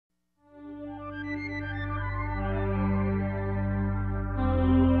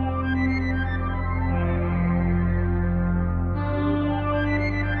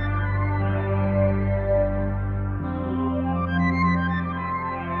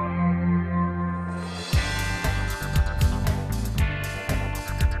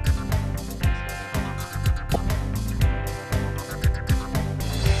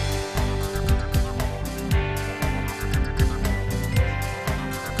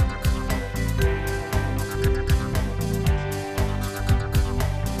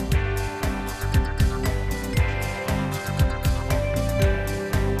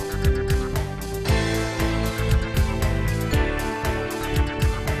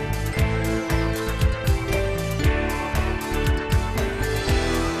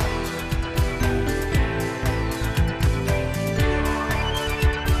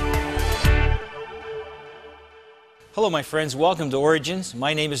Hello, my friends. Welcome to Origins.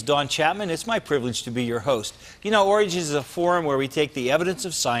 My name is Donn Chapman. It's my privilege to be your host. You know, Origins is a forum where we take the evidence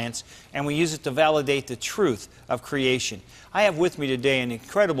of science and we use it to validate the truth of creation. I have with me today an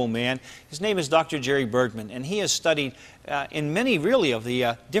incredible man. His name is Dr. Jerry Bergman, and he has studied in many, really, of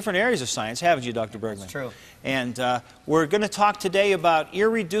the different areas of science, haven't you, Dr. Bergman? That's true. And we're going to talk today about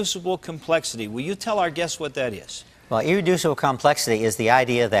irreducible complexity. Will you tell our guests what that is? Well, irreducible complexity is the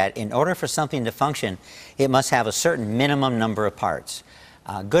idea that in order for something to function, it must have a certain minimum number of parts.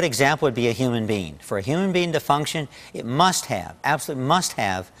 A good example would be a human being. For a human being to function, it must have, absolutely must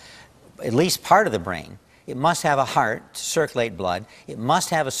have, at least part of the brain. It must have a heart to circulate blood. It must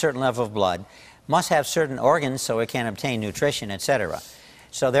have a certain level of blood. Must have certain organs so it can obtain nutrition, etc.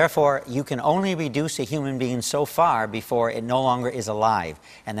 So therefore, you can only reduce a human being so far before it no longer is alive.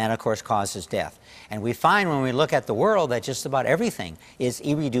 And that, of course, causes death. And we find when we look at the world that just about everything is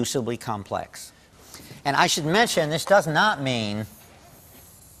irreducibly complex. And I should mention, this does not mean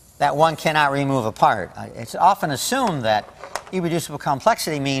that one cannot remove a part. It's often assumed that irreducible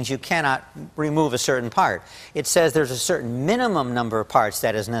complexity means you cannot remove a certain part. It says there's a certain minimum number of parts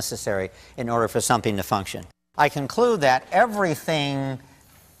that is necessary in order for something to function. I conclude that everything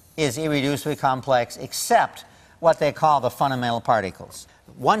is irreducibly complex except what they call the fundamental particles.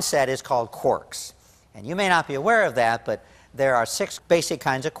 One set is called quarks. And you may not be aware of that, but there are 6 basic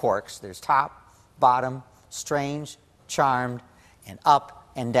kinds of quarks. There's top, bottom, strange, charmed, and up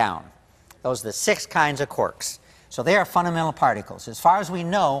and down. Those are the 6 kinds of quarks. So they are fundamental particles. As far as we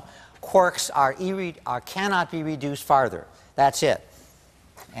know, quarks cannot be reduced farther. That's it.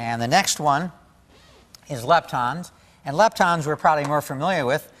 And the next one is leptons. And leptons we're probably more familiar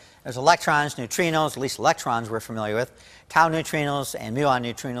with. There's electrons, neutrinos, at least electrons we're familiar with, tau neutrinos and muon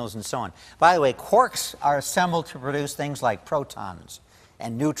neutrinos and so on. By the way, quarks are assembled to produce things like protons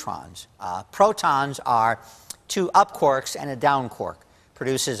and neutrons. Protons are 2 up quarks and a down quark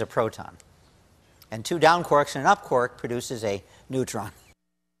produces a proton. And 2 down quarks and an up quark produces a neutron.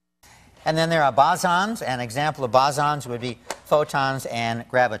 And then there are bosons. An example of bosons would be photons and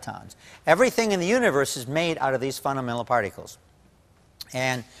gravitons. Everything in the universe is made out of these fundamental particles.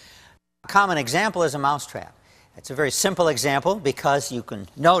 And a common example is a mousetrap. It's a very simple example because you can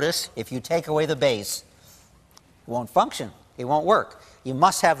notice if you take away the base, it won't function. It won't work. You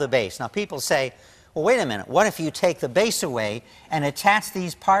must have the base. Now people say, well, wait a minute. What if you take the base away and attach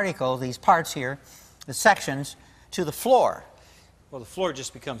these particles, these parts here, the sections, to the floor? Well, the floor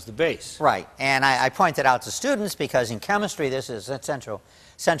just becomes the base. Right. And I point that out to students because in chemistry this is a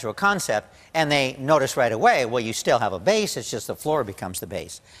central concept, and they notice right away, well, you still have a base, it's just the floor becomes the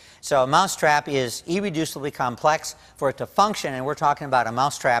base. So a mousetrap is irreducibly complex for it to function, and we're talking about a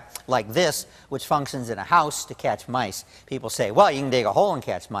mousetrap like this, which functions in a house to catch mice. People say, well, you can dig a hole and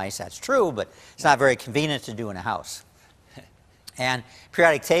catch mice. That's true, but it's not very convenient to do in a house. And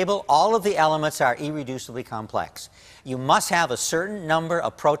periodic table, all of the elements are irreducibly complex. You must have a certain number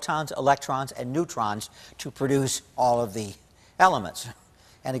of protons, electrons, and neutrons to produce all of the elements.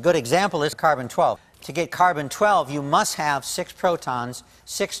 And a good example is carbon-12. To get carbon-12, you must have 6 protons,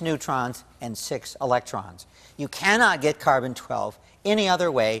 6 neutrons, and 6 electrons. You cannot get carbon-12 any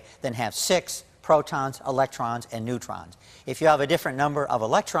other way than have 6 protons, electrons, and neutrons. If you have a different number of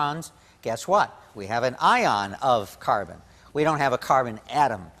electrons, guess what? We have an ion of carbon. We don't have a carbon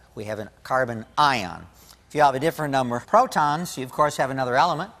atom. We have a carbon ion. If you have a different number of protons, you of course have another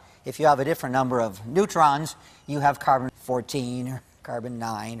element. If you have a different number of neutrons, you have carbon-14 or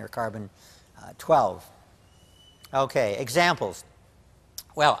carbon-9 or carbon-12. Okay, examples.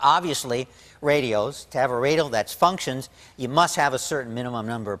 Well, obviously, radios. To have a radio that functions, you must have a certain minimum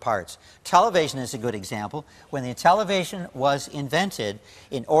number of parts. Television is a good example. When the television was invented,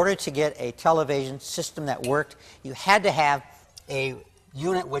 in order to get a television system that worked, you had to have a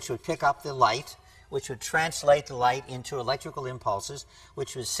unit which would pick up the light, which would translate the light into electrical impulses,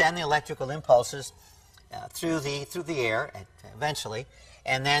 which would send the electrical impulses through the air eventually,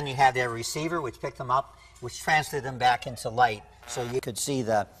 and then you had their receiver which picked them up, which translated them back into light so you could see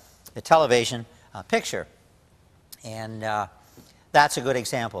the television picture. And that's a good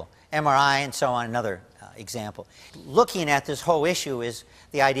example. MRI and so on, another example. Looking at this whole issue is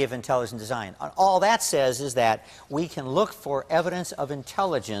the idea of intelligent design. All that says is that we can look for evidence of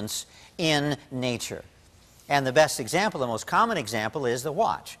intelligence in nature. And the best example, the most common example, is the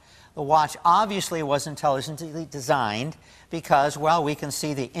watch. The watch obviously was intelligently designed because, well, we can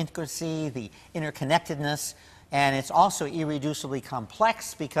see the intricacy, the interconnectedness, and it's also irreducibly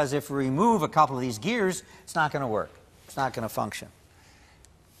complex because if we remove a couple of these gears, it's not going to work. It's not going to function.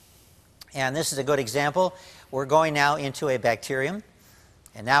 And this is a good example. We're going now into a bacterium,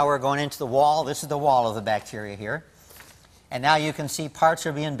 and now we're going into the wall. This is the wall of the bacteria here. And now you can see parts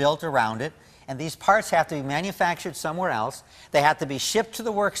are being built around it. And these parts have to be manufactured somewhere else. They have to be shipped to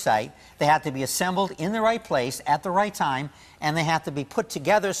the work site. They have to be assembled in the right place at the right time. And they have to be put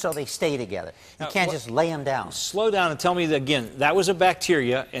together so they stay together. You can't just lay them down. Slow down and tell me that again. That was a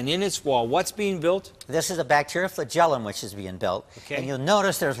bacteria, and in its wall, what's being built? This is a bacteria flagellum which is being built. Okay. And you'll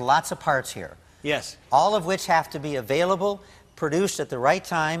notice there's lots of parts here. Yes. All of which have to be available, produced at the right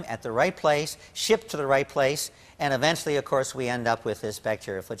time, at the right place, shipped to the right place, and eventually, of course, we end up with this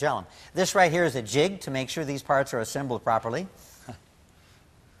bacteria flagellum. This right here is a jig to make sure these parts are assembled properly.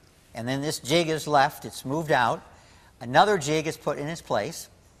 And then this jig is left, it's moved out. Another jig is put in its place.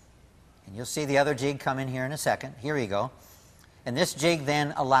 And you'll see the other jig come in here in a second. Here we go. And this jig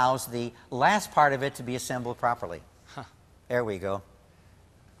then allows the last part of it to be assembled properly. There we go.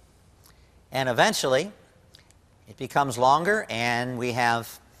 And eventually, it becomes longer, and we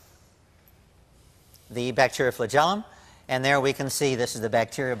have the bacteria flagellum. And there we can see this is the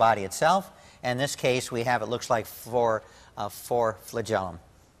bacteria body itself. In this case, we have, it looks like four flagellum,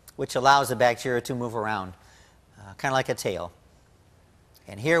 which allows the bacteria to move around, kind of like a tail.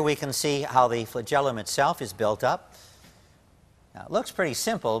 And here we can see how the flagellum itself is built up. Now, it looks pretty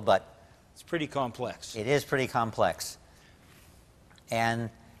simple, but it's pretty complex. It is pretty complex. And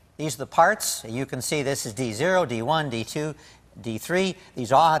these are the parts. You can see this is D0, D1, D2, D3.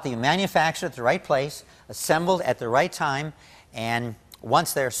 These all have to be manufactured at the right place, assembled at the right time, and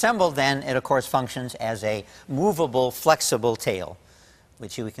once they're assembled, then it, of course, functions as a movable, flexible tail,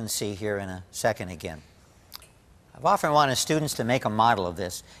 which you can see here in a second again. I've often wanted students to make a model of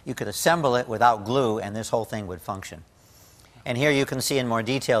this. You could assemble it without glue, and this whole thing would function. And here you can see in more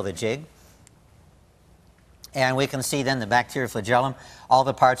detail the jig. And we can see then the bacteria flagellum. All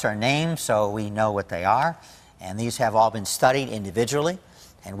the parts are named, so we know what they are. And these have all been studied individually.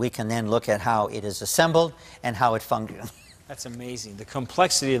 And we can then look at how it is assembled and how it functions. That's amazing. The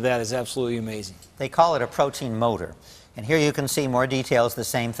complexity of that is absolutely amazing. They call it a protein motor. And here you can see more details, the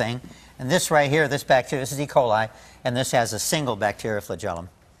same thing. And this right here, this bacteria, this is E. coli, and this has a single bacteria flagellum.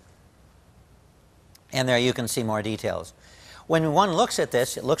 And there you can see more details. When one looks at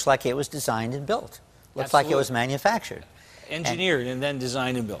this, it looks like it was designed and built. Looks like it was manufactured. Engineered and then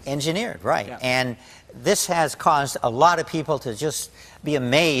designed and built. Engineered, right. Yeah. And this has caused a lot of people to just be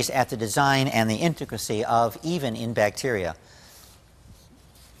amazed at the design and the intricacy of even in bacteria.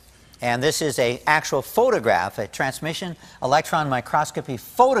 And this is an actual photograph, a transmission electron microscopy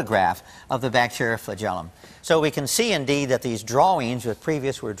photograph of the bacteria flagellum. So we can see indeed that these drawings, which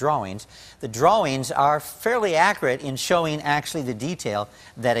previous were drawings, the drawings are fairly accurate in showing actually the detail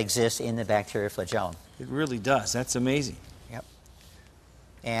that exists in the bacteria flagellum. It really does. That's amazing. Yep.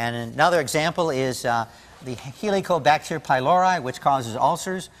 And another example is the Helicobacter pylori, which causes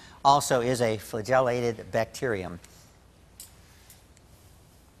ulcers, also is a flagellated bacterium.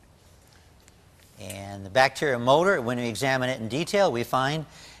 And the bacteria motor, when we examine it in detail, we find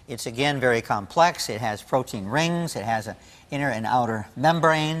it's again very complex. It has protein rings, it has inner and outer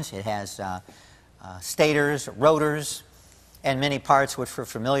membranes, it has stators, rotors, and many parts which we're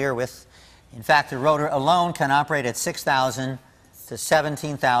familiar with. In fact, the rotor alone can operate at 6,000 to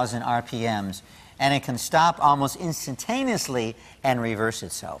 17,000 RPMs, and it can stop almost instantaneously and reverse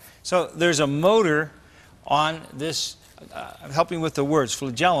itself. So there's a motor on this, I'm helping with the words,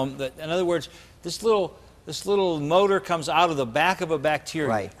 flagellum. That, in other words, this little motor comes out of the back of a bacteria.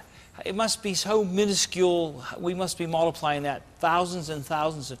 Right. It must be so minuscule. We must be multiplying that thousands and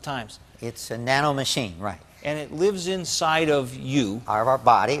thousands of times. It's a nano machine, right. And it lives inside of you. Our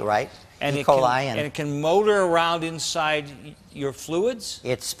body, right. And E. coli. And it can motor around inside your fluids?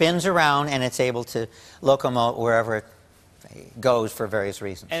 It spins around, and it's able to locomote wherever it goes for various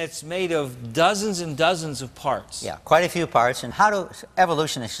reasons. And it's made of dozens and dozens of parts. Yeah, quite a few parts. And how do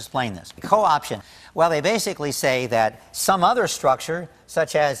evolutionists explain this? Co-option. Well, they basically say that some other structure,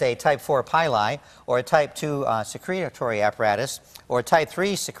 such as a type 4 pili, or a type 2 secretory apparatus, or a type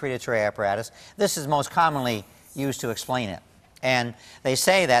 3 secretory apparatus, this is most commonly used to explain it. And they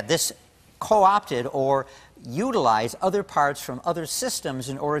say that this co-opted or utilized other parts from other systems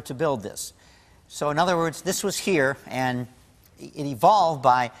in order to build this. So in other words, this was here, and it evolved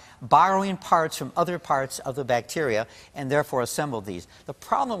by borrowing parts from other parts of the bacteria and therefore assembled these. The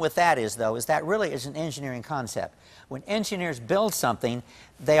problem with that is, though, is that really is an engineering concept. When engineers build something,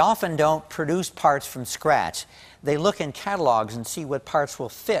 they often don't produce parts from scratch. They look in catalogs and see what parts will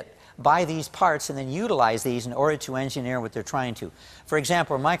fit, buy these parts, and then utilize these in order to engineer what they're trying to. For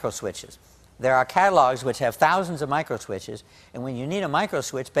example, microswitches. There are catalogs which have thousands of microswitches, and when you need a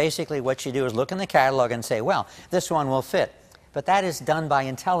microswitch, basically what you do is look in the catalog and say, well, this one will fit. But that is done by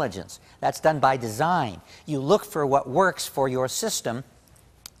intelligence. That's done by design. You look for what works for your system.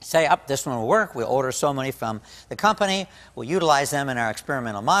 Say, this one will work. We'll order so many from the company. We'll utilize them in our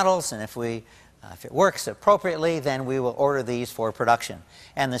experimental models. And if it works appropriately, then we will order these for production.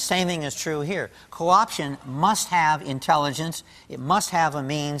 And the same thing is true here. Co-option must have intelligence. It must have a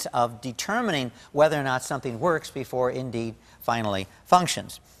means of determining whether or not something works before it indeed finally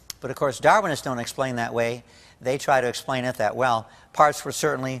functions. But of course, Darwinists don't explain that way. They try to explain it that, well, parts were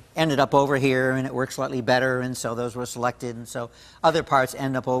certainly ended up over here and it worked slightly better, and so those were selected, and so other parts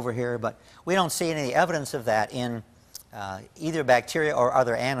end up over here. But we don't see any evidence of that in either bacteria or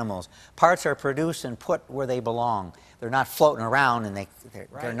other animals. Parts are produced and put where they belong. They're not floating around, and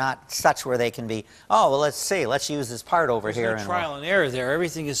they're not such where they can be, oh, well, let's use this part over here. There's no trial and error there.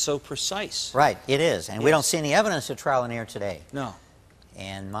 Everything is so precise. Right, it is. And we don't see any evidence of trial and error today. No.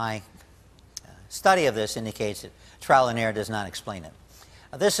 And my study of this indicates that trial and error does not explain it.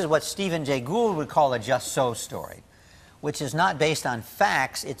 This is what Stephen Jay Gould would call a just so story, which is not based on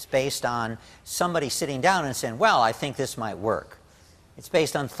facts. It's based on somebody sitting down and saying, well, I think this might work. It's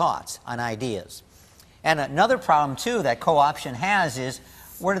based on thoughts, on ideas. And another problem, too, that co-option has is,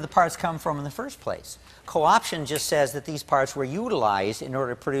 where did the parts come from in the first place? Co-option just says that these parts were utilized in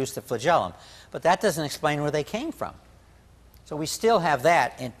order to produce the flagellum, but that doesn't explain where they came from. So we still have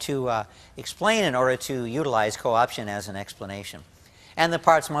that to explain in order to utilize co-option as an explanation. And the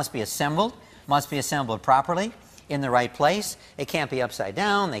parts must be assembled properly, in the right place. It can't be upside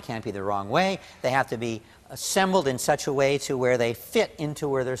down. They can't be the wrong way. They have to be assembled in such a way to where they fit into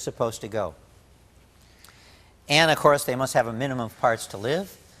where they're supposed to go. And of course, they must have a minimum of parts to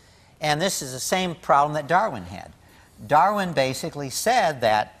live. And this is the same problem that Darwin had. Darwin basically said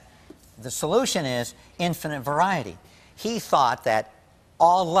that the solution is infinite variety. He thought that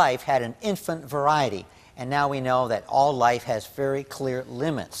all life had an infinite variety, and now we know that all life has very clear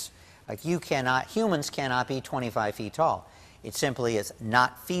limits. Like humans cannot be 25 feet tall. It simply is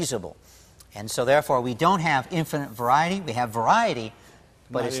not feasible. And so therefore we don't have infinite variety. We have variety,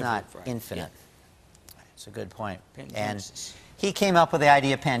 but it's not infinite. Yeah. It's a good point. And he came up with the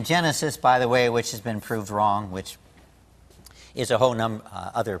idea of pangenesis, by the way, which has been proved wrong, which is a whole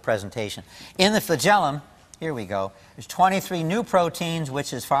other presentation. In the flagellum, here we go. There's 23 new proteins,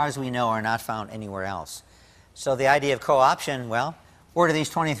 which as far as we know are not found anywhere else. So the idea of co-option, well, where do these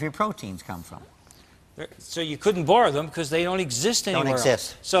 23 proteins come from? So you couldn't borrow them because they don't exist anywhere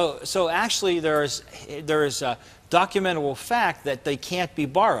else. So actually there is a documentable fact that they can't be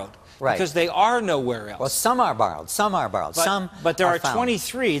borrowed. Right. Because they are nowhere else. Well, some are borrowed, some are borrowed, but there are found.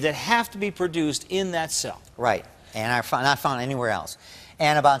 23 that have to be produced in that cell. Right, and are not found anywhere else.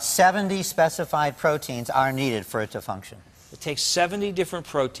 And about 70 specified proteins are needed for it to function. It takes 70 different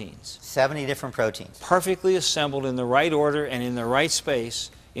proteins. 70 different proteins. Perfectly assembled in the right order and in the right space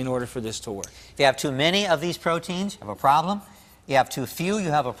in order for this to work. If you have too many of these proteins, you have a problem. You have too few,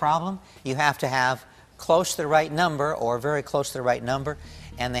 you have a problem. You have to have close to the right number or very close to the right number,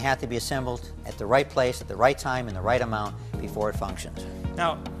 and they have to be assembled at the right place, at the right time, in the right amount before it functions.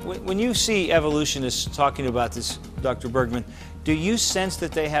 Now, when you see evolutionists talking about this, Dr. Bergman, do you sense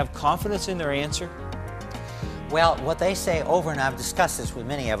that they have confidence in their answer? Well, what they say over, and I've discussed this with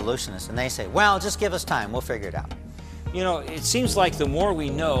many evolutionists, and they say, well, just give us time, we'll figure it out. You know, it seems like the more we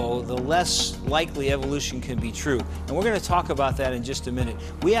know, the less likely evolution can be true. And we're going to talk about that in just a minute.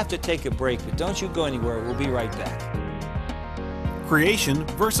 We have to take a break, but don't you go anywhere. We'll be right back. Creation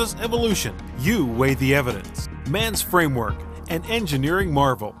versus evolution. You weigh the evidence. Man's framework, an engineering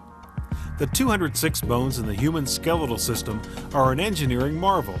marvel. The 206 bones in the human skeletal system are an engineering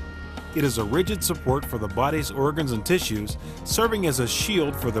marvel. It is a rigid support for the body's organs and tissues, serving as a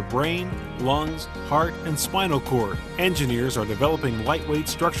shield for the brain, lungs, heart, and spinal cord. Engineers are developing lightweight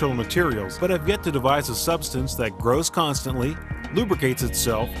structural materials, but have yet to devise a substance that grows constantly, lubricates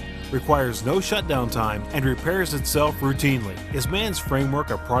itself, requires no shutdown time, and repairs itself routinely. Is man's framework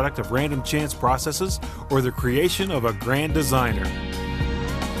a product of random chance processes or the creation of a grand designer?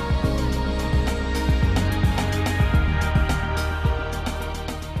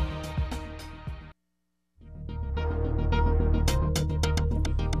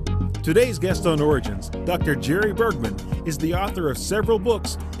 Today's guest on Origins, Dr. Jerry Bergman, is the author of several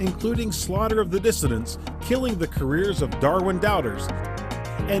books, including Slaughter of the Dissidents, Killing the Careers of Darwin Doubters,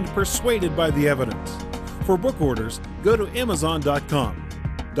 and Persuaded by the Evidence. For book orders, go to Amazon.com.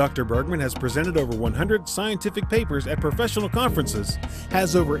 Dr. Bergman has presented over 100 scientific papers at professional conferences,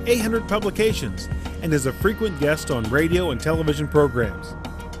 has over 800 publications, and is a frequent guest on radio and television programs.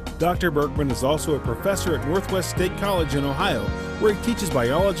 Dr. Bergman is also a professor at Northwest State College in Ohio, where he teaches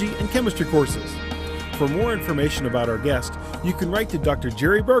biology and chemistry courses. For more information about our guest, you can write to Dr.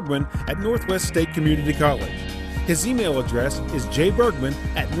 Jerry Bergman at Northwest State Community College. His email address is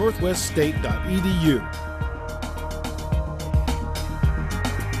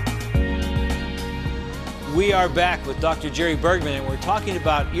jbergman@northweststate.edu. We are back with Dr. Jerry Bergman, and we're talking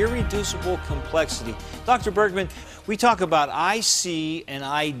about irreducible complexity. Dr. Bergman, we talk about IC and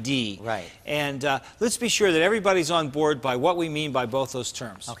ID. Right. And let's be sure that everybody's on board by what we mean by both those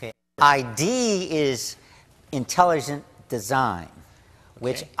terms. Okay. ID is intelligent design,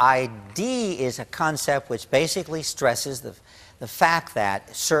 which ID is a concept which basically stresses the fact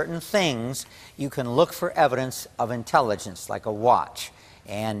that certain things you can look for evidence of intelligence, like a watch.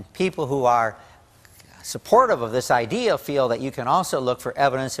 And people who are supportive of this idea feel that you can also look for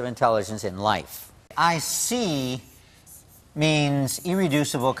evidence of intelligence in life. IC means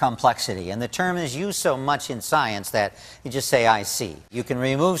irreducible complexity, and the term is used so much in science that you just say IC. You can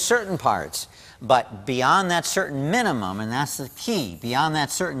remove certain parts, but beyond that certain minimum, and that's the key, beyond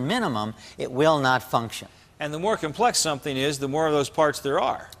that certain minimum, it will not function. And the more complex something is, the more of those parts there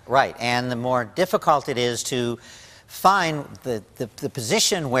are. Right, and the more difficult it is to find the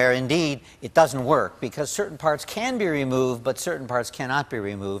position where indeed it doesn't work, because certain parts can be removed but certain parts cannot be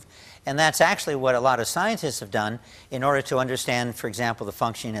removed. And that's actually what a lot of scientists have done in order to understand, for example, the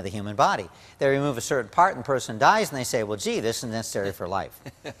functioning of the human body. They remove a certain part and the person dies and they say, well, gee, this is necessary for life.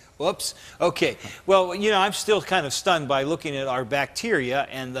 Whoops. Okay. Well, you know, I'm still kind of stunned by looking at our bacteria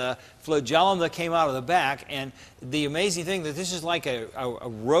and the flagellum that came out of the back, and the amazing thing that this is like a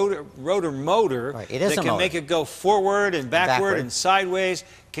rotor motor right. It is that a can motor. make it go forward and backward and sideways,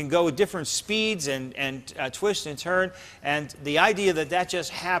 can go at different speeds and twist and turn. And the idea that that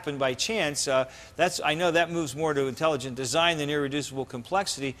just happened by chance, I know that moves more to intelligent design than irreducible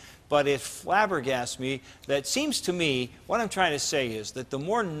complexity, but it flabbergasts me. That seems to me, what I'm trying to say is that the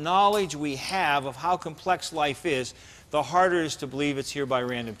more knowledge we have of how complex life is, the harder it is to believe it's here by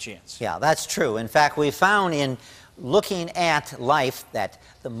random chance. Yeah, that's true. In fact, we found in looking at life that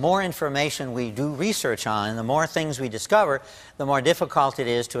the more information we do research on and the more things we discover, the more difficult it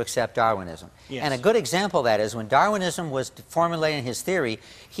is to accept Darwinism. Yes. And a good example of that is when Darwinism was formulating his theory,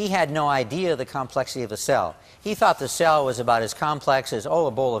 he had no idea of the complexity of the cell. He thought the cell was about as complex as, oh,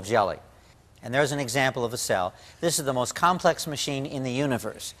 a bowl of jelly. And there's an example of a cell. This is the most complex machine in the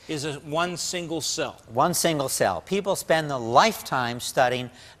universe. Is it one single cell? One single cell. People spend a lifetime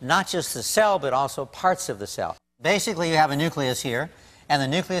studying not just the cell, but also parts of the cell. Basically, you have a nucleus here, and the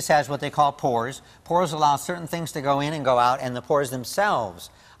nucleus has what they call pores. Pores allow certain things to go in and go out, and the pores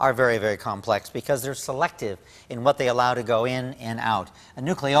themselves are very, very complex because they're selective in what they allow to go in and out. A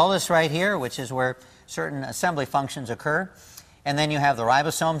nucleolus right here, which is where certain assembly functions occur. And then you have the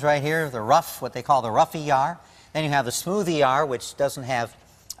ribosomes right here, the rough, what they call the rough ER. Then you have the smooth ER, which doesn't have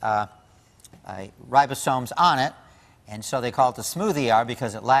ribosomes on it. And so they call it the smooth ER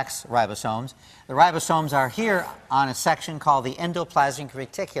because it lacks ribosomes. The ribosomes are here on a section called the endoplasmic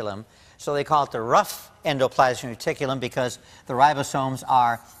reticulum. So they call it the rough endoplasmic reticulum because the ribosomes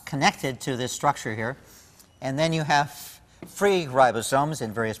are connected to this structure here. And then you have free ribosomes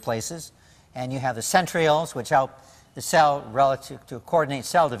in various places. And you have the centrioles, which help the cell relative to coordinate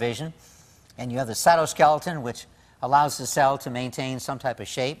cell division. And you have the cytoskeleton, which allows the cell to maintain some type of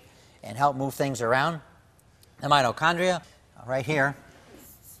shape and help move things around. The mitochondria, right here,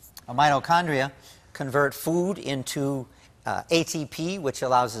 a mitochondria convert food into ATP, which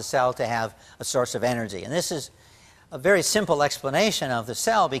allows the cell to have a source of energy. And this is a very simple explanation of the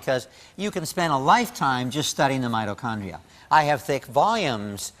cell because you can spend a lifetime just studying the mitochondria. I have thick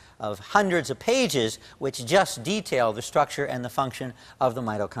volumes of hundreds of pages which just detail the structure and the function of the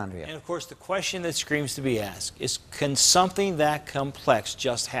mitochondria. And of course, the question that screams to be asked is, can something that complex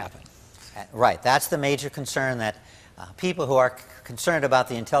just happen? Right, that's the major concern that people who are concerned about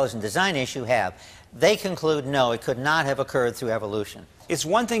the intelligent design issue have. They conclude, no, it could not have occurred through evolution. It's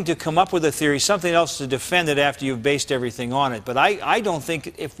one thing to come up with a theory, something else to defend it after you've based everything on it. But I don't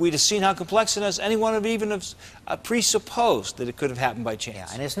think if we'd have seen how complex it is, anyone would even have presupposed that it could have happened by chance.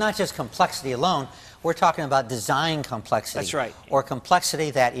 Yeah, and it's not just complexity alone. We're talking about design complexity. That's right. Or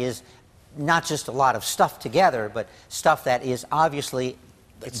complexity that is not just a lot of stuff together, but stuff that is obviously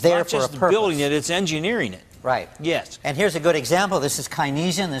there for a purpose. It's not just building it, it's engineering it. Right. Yes. And here's a good example. This is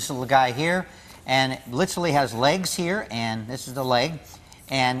kinesion, this little guy here. And it literally has legs here, and this is the leg.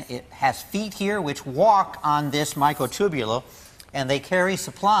 And it has feet here which walk on this microtubule, and they carry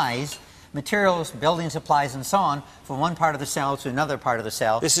supplies, materials, building supplies, and so on, from one part of the cell to another part of the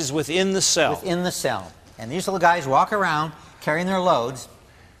cell. This is within the cell. Within the cell. And these little guys walk around carrying their loads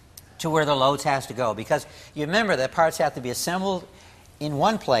to where the loads has to go. Because you remember that parts have to be assembled in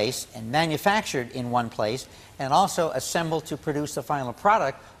one place and manufactured in one place and also assembled to produce the final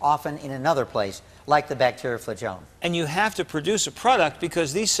product, often in another place, like the bacterioflagellum. And you have to produce a product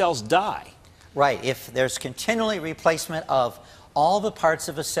because these cells die. Right. If there's continually replacement of all the parts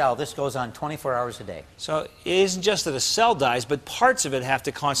of a cell, this goes on 24 hours a day. So it isn't just that a cell dies, but parts of it have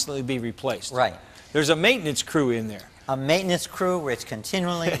to constantly be replaced. Right. There's a maintenance crew in there. A maintenance crew which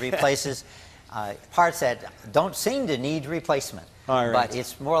continually replaces parts that don't seem to need replacement. All right. But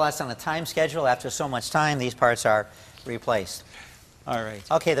it's more or less on a time schedule. After so much time, these parts are replaced. All right.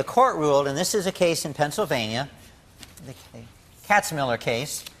 Okay, the court ruled, and this is a case in Pennsylvania, the Katzmiller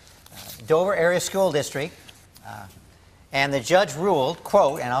case, Dover Area School District, and the judge ruled,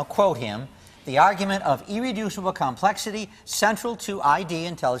 quote, and I'll quote him, the argument of irreducible complexity central to ID,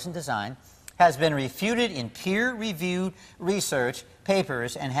 intelligent design, has been refuted in peer-reviewed research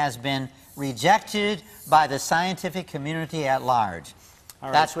papers and has been rejected by the scientific community at large.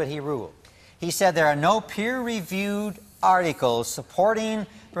 Right. That's what he ruled. He said there are no peer-reviewed articles supporting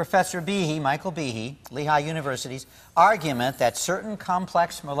Professor Behe, Michael Behe, Lehigh University's argument that certain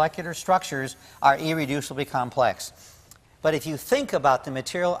complex molecular structures are irreducibly complex. But if you think about the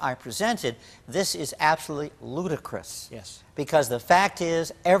material I presented, this is absolutely ludicrous. Yes. Because the fact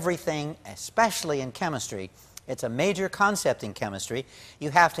is, everything, especially in chemistry, it's a major concept in chemistry, you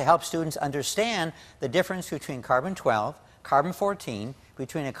have to help students understand the difference between carbon-12, carbon-14,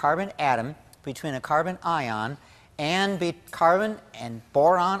 between a carbon atom, between a carbon ion, and carbon and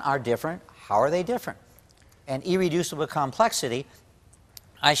boron are different. How are they different? And irreducible complexity,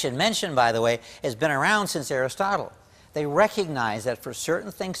 I should mention, by the way, has been around since Aristotle. They recognize that for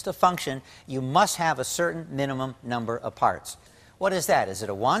certain things to function, you must have a certain minimum number of parts. What is that? Is it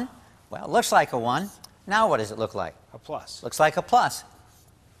a 1? Well, it looks like a 1. Now what does it look like? A plus. Looks like a plus.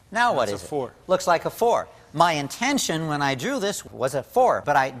 Now what is That's a 4. it? Looks like a 4. My intention when I drew this was a 4,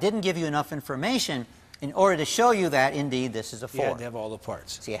 but I didn't give you enough information in order to show you that, indeed, this is a 4. You had to have all the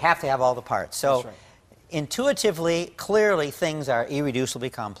parts. So you have to have all the parts. So That's right. Intuitively, clearly, things are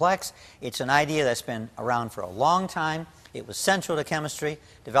irreducibly complex. It's an idea that's been around for a long time. It was central to chemistry,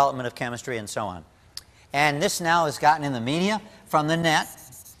 development of chemistry, and so on. And this now has gotten in the media from the net.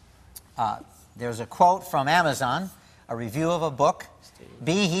 There's a quote from Amazon, a review of a book.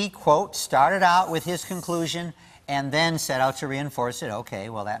 Behe, quote, started out with his conclusion and then set out to reinforce it. Okay,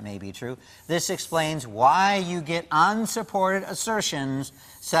 well, that may be true. This explains why you get unsupported assertions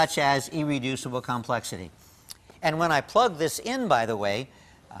such as irreducible complexity. And when I plug this in, by the way,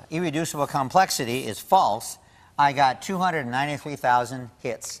 irreducible complexity is false, I got 293,000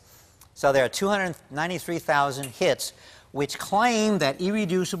 hits. So there are 293,000 hits which claim that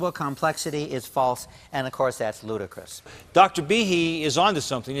irreducible complexity is false, and of course that's ludicrous. Dr. Behe is onto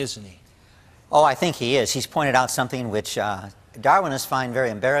something, isn't he? Oh, I think he is. He's pointed out something which Darwinists find very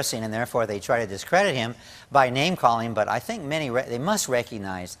embarrassing, and therefore they try to discredit him by name-calling, but I think they must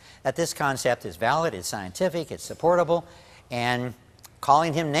recognize that this concept is valid, it's scientific, it's supportable, and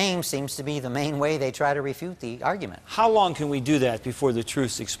calling him names seems to be the main way they try to refute the argument. How long can we do that before the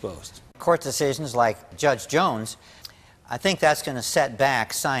truth's exposed? Court decisions like Judge Jones, I think that's going to set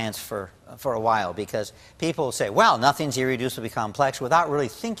back science for a while, because people will say, well, nothing's irreducibly complex without really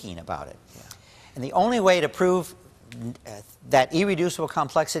thinking about it. Yeah. And the only way to prove that irreducible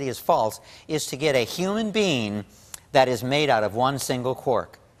complexity is false is to get a human being that is made out of one single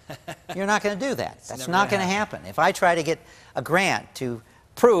quark. You're not going to do that. That's not going to happen. If I try to get a grant to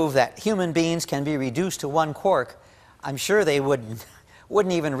prove that human beings can be reduced to one quark, I'm sure they wouldn't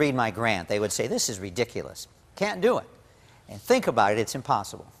even read my grant. They would say, this is ridiculous. Can't do it. And think about it, it's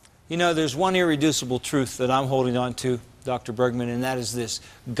impossible. You know, there's one irreducible truth that I'm holding on to, Dr. Bergman, and that is this.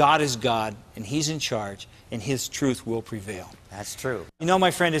 God is God, and He's in charge, and His truth will prevail. That's true. You know,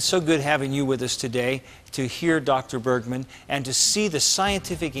 my friend, it's so good having you with us today to hear Dr. Bergman and to see the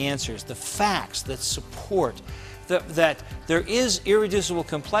scientific answers, the facts that support that there is irreducible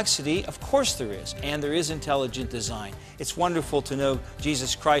complexity. Of course there is, and there is intelligent design. It's wonderful to know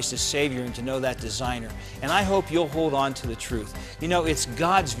Jesus Christ as Savior and to know that designer. And I hope you'll hold on to the truth. You know, it's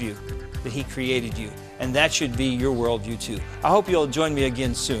God's view that He created you, and that should be your worldview too. I hope you'll join me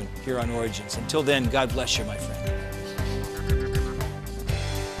again soon here on Origins. Until then, God bless you, my friend.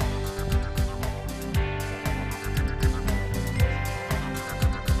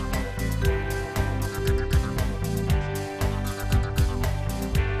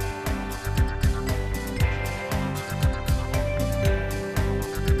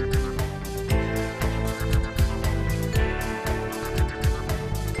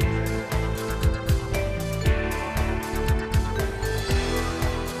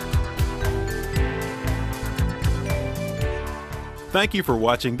 Thank you for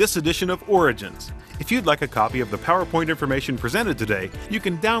watching this edition of Origins. If you'd like a copy of the PowerPoint information presented today, you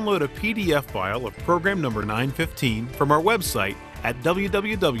can download a PDF file of program number 915 from our website at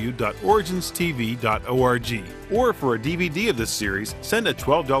www.originstv.org. Or for a DVD of this series, send a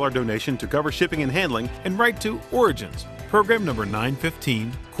 $12 donation to cover shipping and handling and write to Origins, program number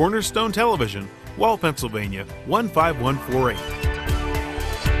 915, Cornerstone Television, Wall, Pennsylvania 15148.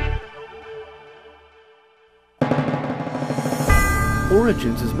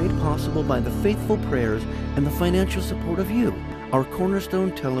 Origins is made possible by the faithful prayers and the financial support of you, our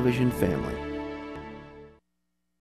Cornerstone Television family.